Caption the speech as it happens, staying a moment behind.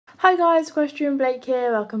Hi guys, Equestrian Blake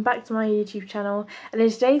here, welcome back to my YouTube channel, and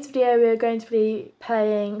in today's video we are going to be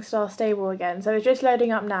playing Star Stable again. So it's just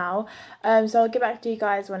loading up now, so I'll get back to you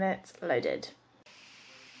guys when it's loaded.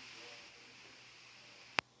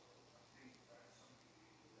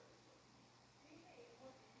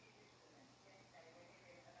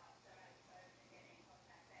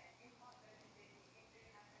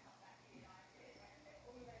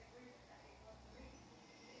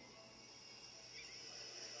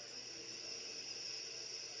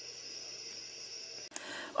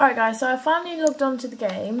 Alright guys, so I finally logged on to the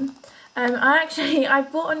game. I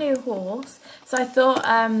bought a new horse, so I thought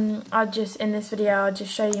I'd just, in this video, I'll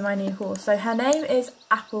just show you my new horse. So her name is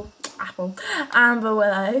Amber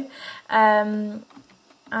Willow, and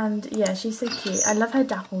yeah, she's so cute. I love her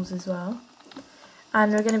dapples as well.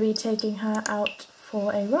 And we're going to be taking her out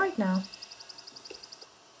for a ride now.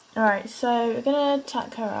 Alright, so we're going to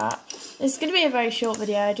tack her up. It's going to be a very short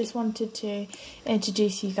video. I just wanted to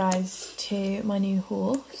introduce you guys to my new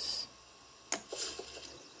horse.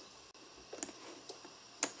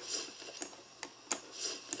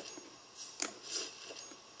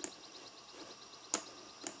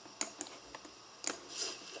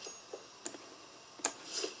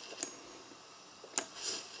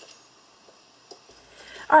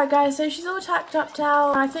 Alright guys, so she's all tacked up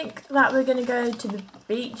now. I think that we're going to go to the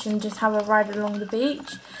beach and just have a ride along the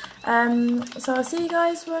beach. So I'll see you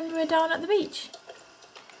guys when we're down at the beach.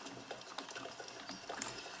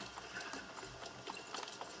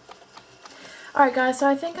 Alright guys, so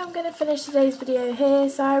I think I'm going to finish today's video here.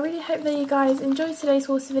 So I really hope that you guys enjoyed today's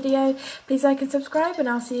horse video. Please like and subscribe, and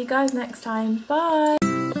I'll see you guys next time. Bye!